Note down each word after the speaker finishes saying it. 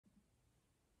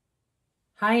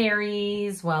Hi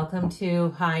Aries, welcome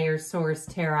to Higher Source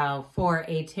Tarot for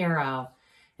a tarot,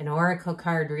 an oracle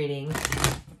card reading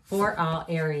for all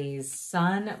Aries,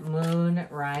 Sun, Moon,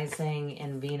 Rising,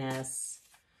 and Venus.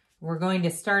 We're going to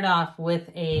start off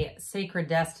with a Sacred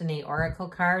Destiny oracle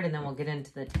card, and then we'll get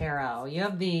into the tarot. You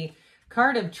have the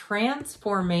card of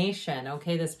transformation,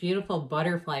 okay? This beautiful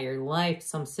butterfly, your life,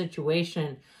 some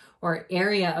situation or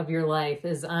area of your life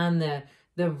is on the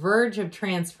verge of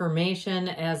transformation.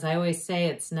 As I always say,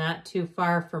 it's not too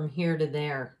far from here to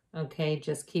there, okay?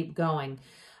 Just keep going.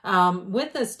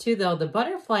 With this too, though, the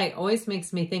butterfly always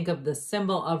makes me think of the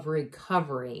symbol of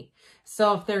recovery.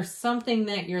 So if there's something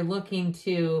that you're looking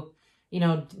to,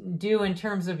 do in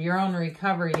terms of your own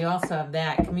recovery, you also have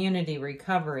that community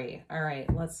recovery. All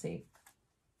right, let's see.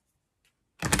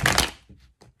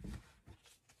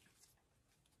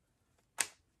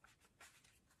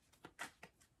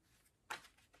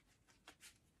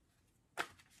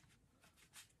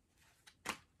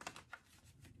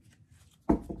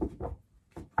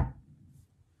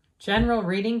 General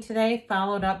reading today,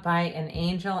 followed up by an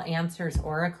Angel Answers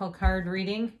Oracle card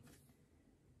reading.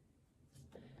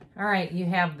 All right, you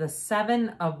have the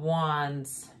Seven of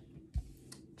Wands,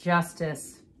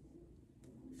 Justice,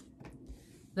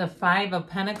 the Five of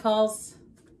Pentacles,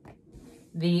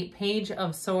 the Page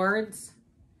of Swords,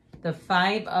 the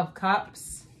Five of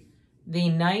Cups, the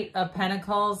Knight of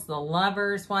Pentacles, the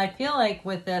Lovers. Well, I feel like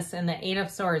with this and the Eight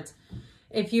of Swords,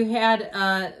 if you had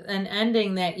an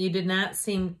ending that you did not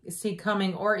see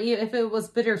coming, or if it was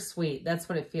bittersweet, that's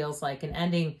what it feels like, an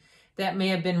ending that may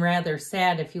have been rather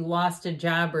sad if you lost a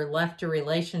job or left a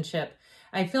relationship.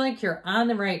 I feel like you're on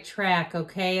the right track,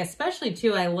 okay? Especially,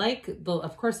 too, I like,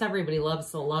 of course, everybody loves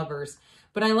the Lovers,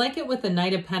 but I like it with the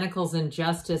Knight of Pentacles and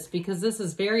Justice because this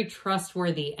is very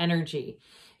trustworthy energy.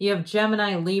 You have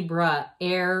Gemini, Libra,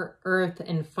 air, earth,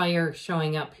 and fire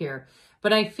showing up here.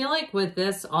 But I feel like with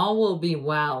this, all will be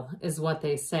well, is what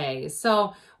they say.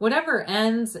 So whatever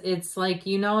ends, it's like,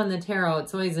 in the tarot,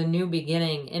 it's always a new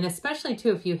beginning. And especially,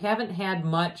 too, if you haven't had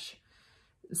much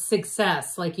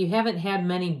success, like you haven't had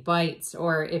many bites,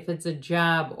 or if it's a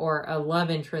job or a love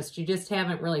interest, you just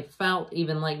haven't really felt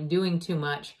even like doing too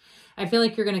much. I feel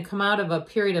like you're going to come out of a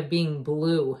period of being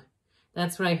blue.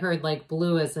 That's what I heard, like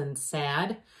blue as in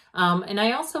sad. And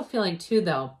I also feel like, too,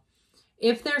 though,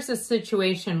 if there's a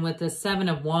situation with the Seven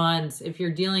of Wands, if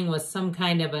you're dealing with some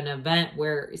kind of an event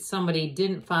where somebody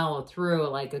didn't follow through,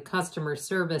 like a customer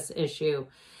service issue,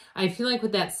 I feel like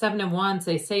with that Seven of Wands,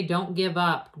 they say don't give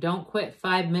up. Don't quit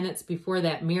 5 minutes before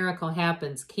that miracle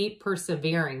happens. Keep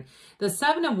persevering. The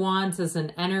Seven of Wands is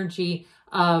an energy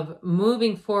of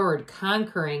moving forward,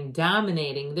 conquering,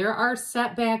 dominating. There are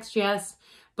setbacks, yes,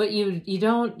 but you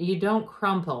don't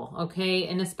crumple, okay?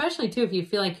 And especially, too, if you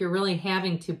feel like you're really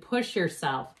having to push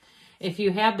yourself. If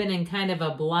you have been in kind of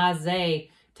a blasé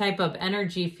type of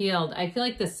energy field, I feel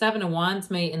like the Seven of Wands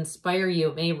may inspire you,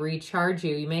 it may recharge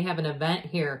you. You may have an event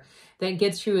here that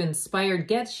gets you inspired,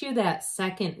 gets you that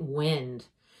second wind.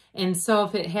 And so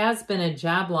if it has been a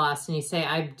job loss and you say,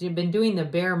 I've been doing the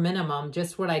bare minimum,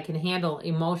 just what I can handle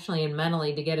emotionally and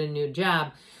mentally to get a new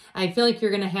job, I feel like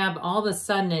you're going to have all of a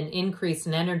sudden an increase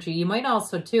in energy. You might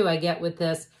also, too, I get with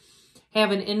this,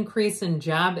 have an increase in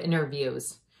job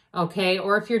interviews, okay?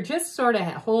 Or if you're just sort of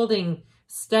holding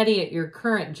steady at your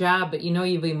current job, but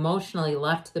you've emotionally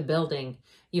left the building.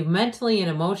 You've mentally and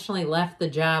emotionally left the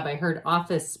job. I heard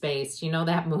Office Space. You know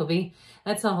that movie?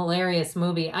 That's a hilarious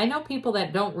movie. I know people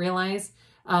that don't realize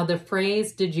the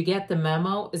phrase, did you get the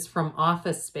memo, is from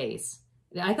Office Space.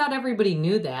 I thought everybody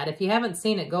knew that. If you haven't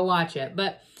seen it, go watch it.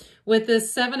 But with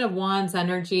this Seven of Wands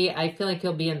energy, I feel like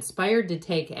you'll be inspired to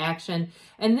take action.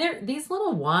 And these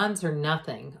little wands are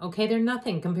nothing, okay? They're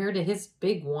nothing compared to his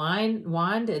big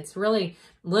wand. It's really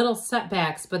little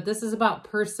setbacks, but this is about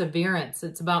perseverance.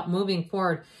 It's about moving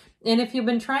forward. And if you've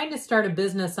been trying to start a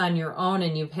business on your own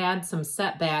and you've had some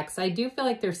setbacks, I do feel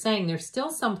like they're saying there's still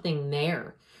something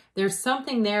there. There's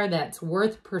something there that's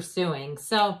worth pursuing.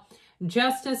 So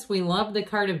Justice, we love the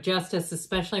card of Justice,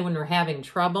 especially when we're having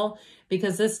trouble,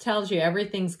 because this tells you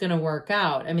everything's going to work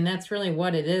out. I mean, that's really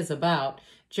what it is about.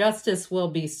 Justice will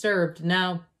be served.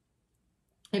 Now,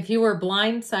 if you were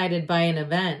blindsided by an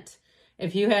event,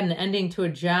 if you had an ending to a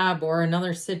job or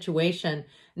another situation,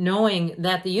 knowing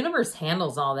that the universe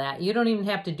handles all that, you don't even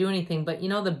have to do anything. But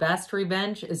the best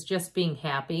revenge is just being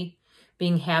happy,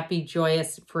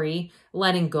 joyous, free,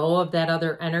 letting go of that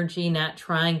other energy, not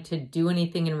trying to do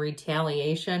anything in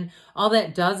retaliation. All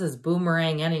that does is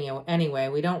boomerang anyway.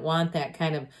 We don't want that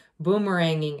kind of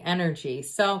boomeranging energy.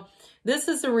 So this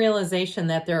is a realization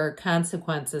that there are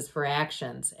consequences for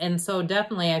actions. And so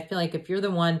definitely I feel like if you're the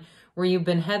one where you've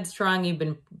been headstrong, you've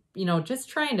been, you know, just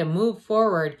trying to move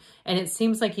forward, and it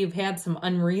seems like you've had some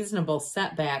unreasonable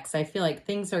setbacks. I feel like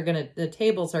the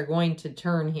tables are going to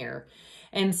turn here.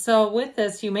 And so with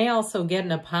this, you may also get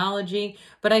an apology,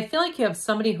 but I feel like you have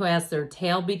somebody who has their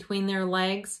tail between their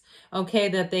legs, okay,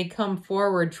 that they come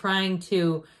forward trying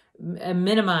to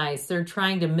minimize, they're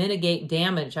trying to mitigate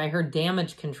damage. I heard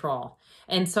damage control.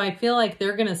 And so I feel like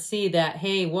they're going to see that,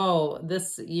 hey, whoa,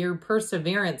 your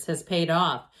perseverance has paid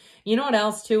off. You know what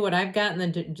else too? What I've gotten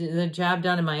the job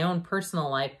done in my own personal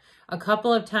life, a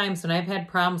couple of times when I've had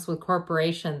problems with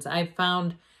corporations, I've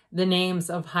found the names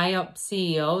of high up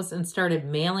CEOs and started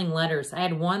mailing letters. I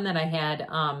had one that I had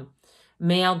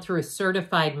mailed through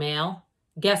certified mail.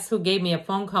 Guess who gave me a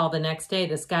phone call the next day?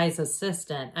 This guy's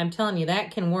assistant. I'm telling you,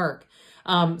 that can work.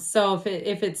 So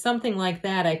if it's something like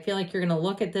that, I feel like you're going to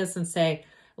look at this and say,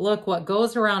 look, what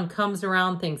goes around comes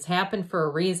around. Things happen for a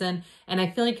reason. And I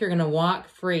feel like you're going to walk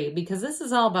free, because this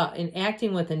is all about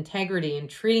acting with integrity and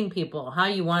treating people how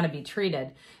you want to be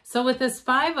treated. So with this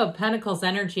 5 of Pentacles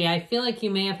energy, I feel like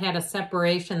you may have had a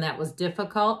separation that was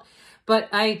difficult. But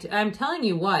I'm telling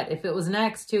you what, if it was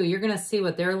next too, you're going to see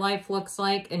what their life looks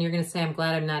like, and you're going to say, I'm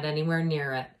glad I'm not anywhere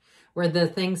near it. Where the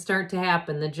things start to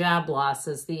happen, the job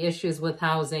losses, the issues with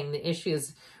housing, the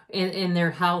issues in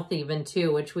their health even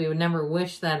too, which we would never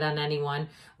wish that on anyone.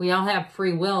 We all have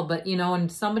free will, but you know, when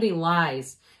somebody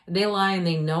lies, they lie and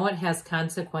they know it has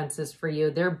consequences for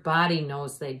you. Their body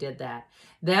knows they did that.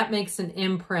 That makes an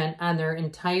imprint on their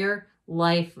entire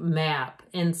life map.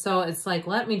 And so it's like,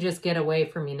 let me just get away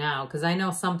from you now, because I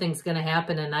know something's going to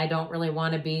happen and I don't really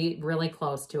want to be really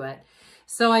close to it.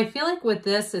 So I feel like with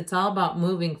this, it's all about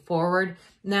moving forward.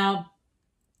 Now,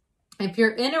 if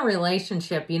you're in a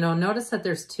relationship, you know, notice that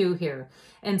there's 2 here.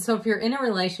 And so if you're in a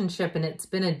relationship and it's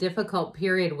been a difficult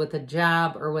period with a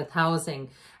job or with housing,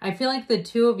 I feel like the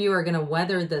 2 of you are going to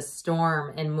weather this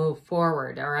storm and move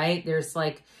forward, all right? There's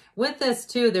like, with this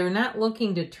too, they're not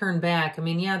looking to turn back. I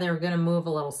mean, yeah, they're going to move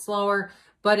a little slower,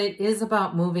 but it is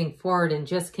about moving forward and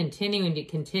just continuing to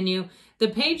continue. The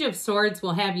Page of Swords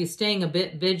will have you staying a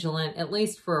bit vigilant, at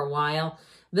least for a while.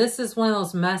 This is one of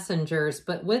those messengers,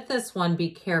 but with this one, be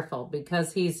careful,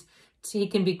 because he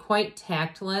can be quite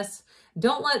tactless.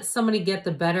 Don't let somebody get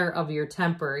the better of your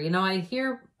temper. You know, I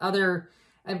hear other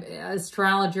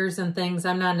astrologers and things.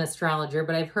 I'm not an astrologer,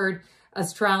 but I've heard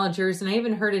astrologers, and I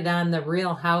even heard it on the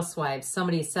Real Housewives.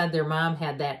 Somebody said their mom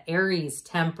had that Aries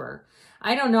temper.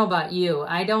 I don't know about you.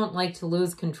 I don't like to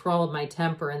lose control of my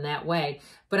temper in that way.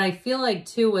 But I feel like,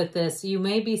 too, with this, you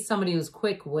may be somebody who's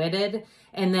quick-witted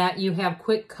and that you have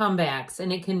quick comebacks.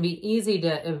 And it can be easy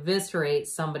to eviscerate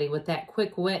somebody with that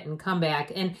quick wit and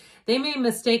comeback. And they may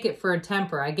mistake it for a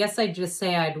temper. I guess I'd just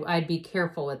say I'd be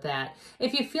careful with that.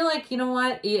 If you feel like, you know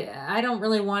what, I don't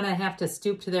really want to have to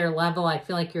stoop to their level, I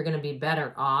feel like you're going to be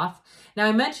better off. Now,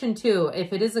 I mentioned, too,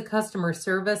 if it is a customer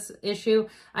service issue,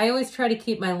 I always try to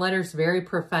keep my letters very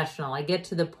professional. I get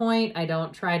to the point. I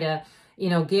don't try to, you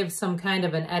know, give some kind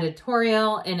of an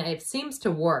editorial, and it seems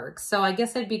to work. So I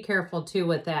guess I'd be careful, too,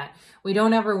 with that. We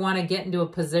don't ever want to get into a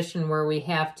position where we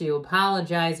have to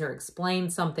apologize or explain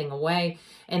something away,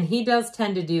 and he does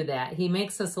tend to do that. He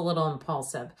makes us a little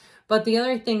impulsive. But the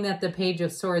other thing that the Page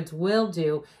of Swords will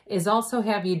do is also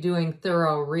have you doing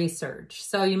thorough research.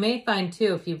 So you may find,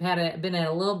 too, if you've been at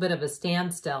a little bit of a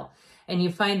standstill and you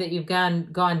find that you've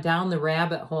gone down the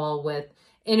rabbit hole with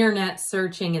internet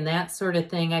searching and that sort of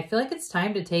thing, I feel like it's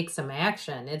time to take some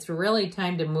action. It's really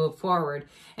time to move forward.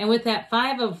 And with that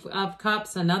 5 of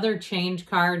Cups, another change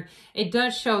card, it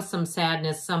does show some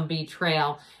sadness, some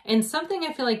betrayal, and something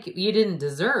I feel like you didn't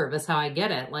deserve is how I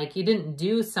get it. Like you didn't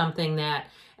do something that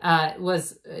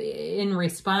was in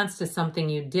response to something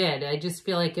you did. I just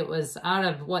feel like it was out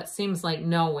of what seems like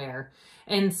nowhere.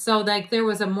 And so like there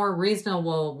was a more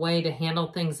reasonable way to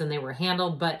handle things than they were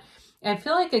handled. But I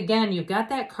feel like, again, you've got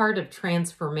that card of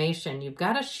transformation. You've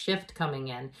got a shift coming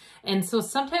in. And so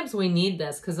sometimes we need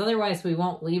this because otherwise we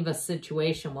won't leave a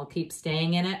situation. We'll keep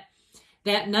staying in it.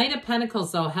 That Knight of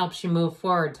Pentacles, though, helps you move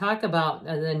forward. Talk about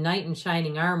the knight in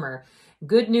shining armor.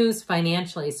 Good news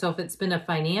financially. So if it's been a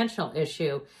financial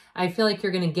issue, I feel like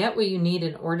you're going to get what you need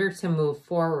in order to move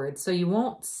forward. So you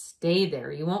won't stay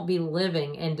there. You won't be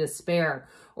living in despair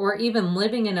or even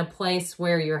living in a place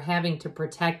where you're having to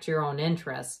protect your own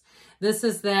interests. This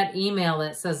is that email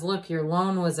that says, look, your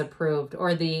loan was approved,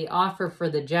 or the offer for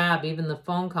the job, even the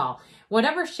phone call.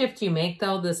 Whatever shift you make,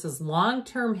 though, this is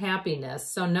long-term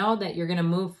happiness. So know that you're going to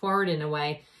move forward in a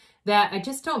way that I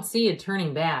just don't see you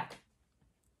turning back.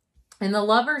 And the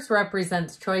Lovers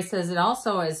represents choices. It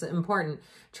also is important,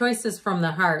 choices from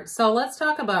the heart. So let's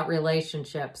talk about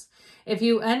relationships. if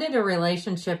you ended a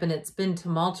relationship and it's been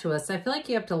tumultuous, I feel like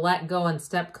you have to let go and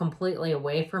step completely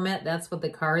away from it. That's what the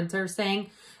cards are saying.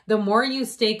 The more you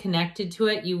stay connected to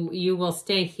it, you will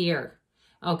stay here.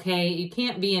 Okay, you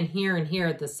can't be in here and here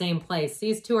at the same place.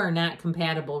 These two are not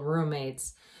compatible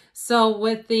roommates. So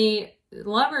with the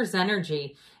Lover's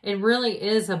energy, it really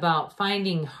is about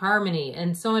finding harmony.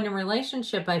 And so in a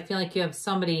relationship, I feel like you have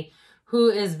somebody who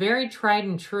is very tried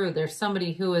and true. There's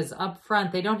somebody who is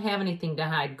upfront. They don't have anything to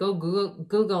hide. Go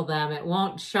Google them. It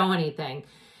won't show anything.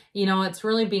 You know, it's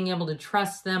really being able to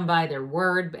trust them by their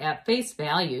word at face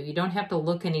value. You don't have to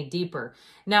look any deeper.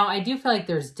 Now, I do feel like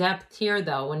there's depth here,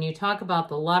 though, when you talk about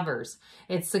the Lovers.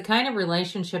 It's the kind of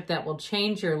relationship that will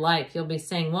change your life. You'll be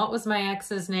saying, what was my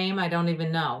ex's name? I don't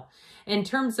even know. In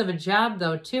terms of a job,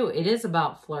 though, too, it is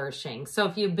about flourishing. So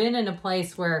if you've been in a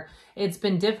place where it's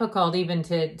been difficult even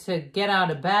to get out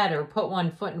of bed or put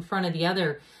one foot in front of the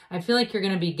other, I feel like you're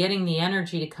going to be getting the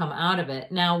energy to come out of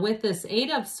it. Now, with this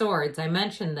Eight of Swords, I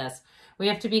mentioned this. We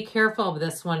have to be careful of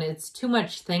this one. It's too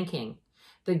much thinking.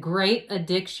 The great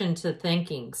addiction to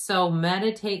thinking. So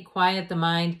meditate, quiet the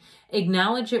mind,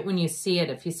 acknowledge it when you see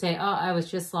it. If you say, oh, I was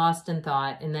just lost in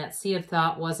thought, and that sea of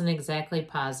thought wasn't exactly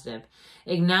positive,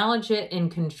 acknowledge it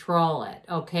and control it,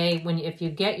 okay? If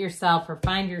you get yourself or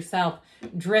find yourself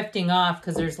drifting off,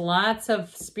 because there's lots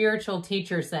of spiritual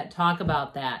teachers that talk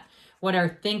about that, what our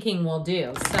thinking will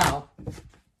do. So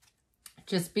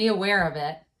just be aware of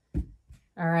it.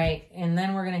 All right, and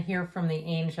then we're going to hear from the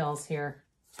angels here.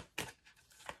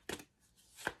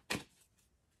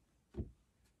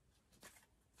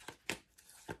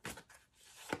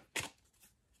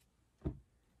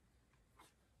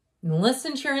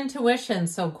 Listen to your intuition,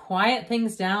 so quiet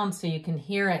things down so you can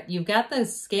hear it. You've got the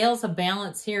scales of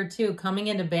balance here too, coming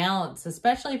into balance,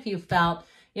 especially if you felt,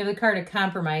 you have the card of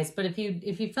compromise, but if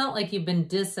you felt like you've been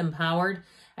disempowered,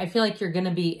 I feel like you're going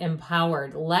to be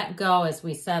empowered. Let go, as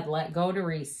we said, let go to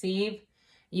receive.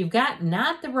 You've got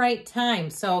not the right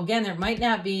time. So again, there might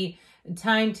not be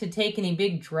time to take any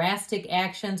big drastic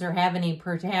actions or have any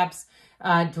perhaps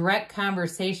direct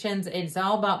conversations. It's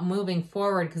all about moving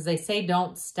forward because they say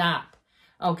don't stop.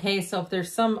 Okay, so if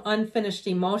there's some unfinished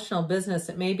emotional business,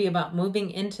 it may be about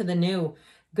moving into the new.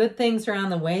 Good things are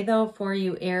on the way though for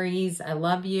you, Aries. I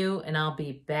love you, and I'll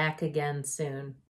be back again soon.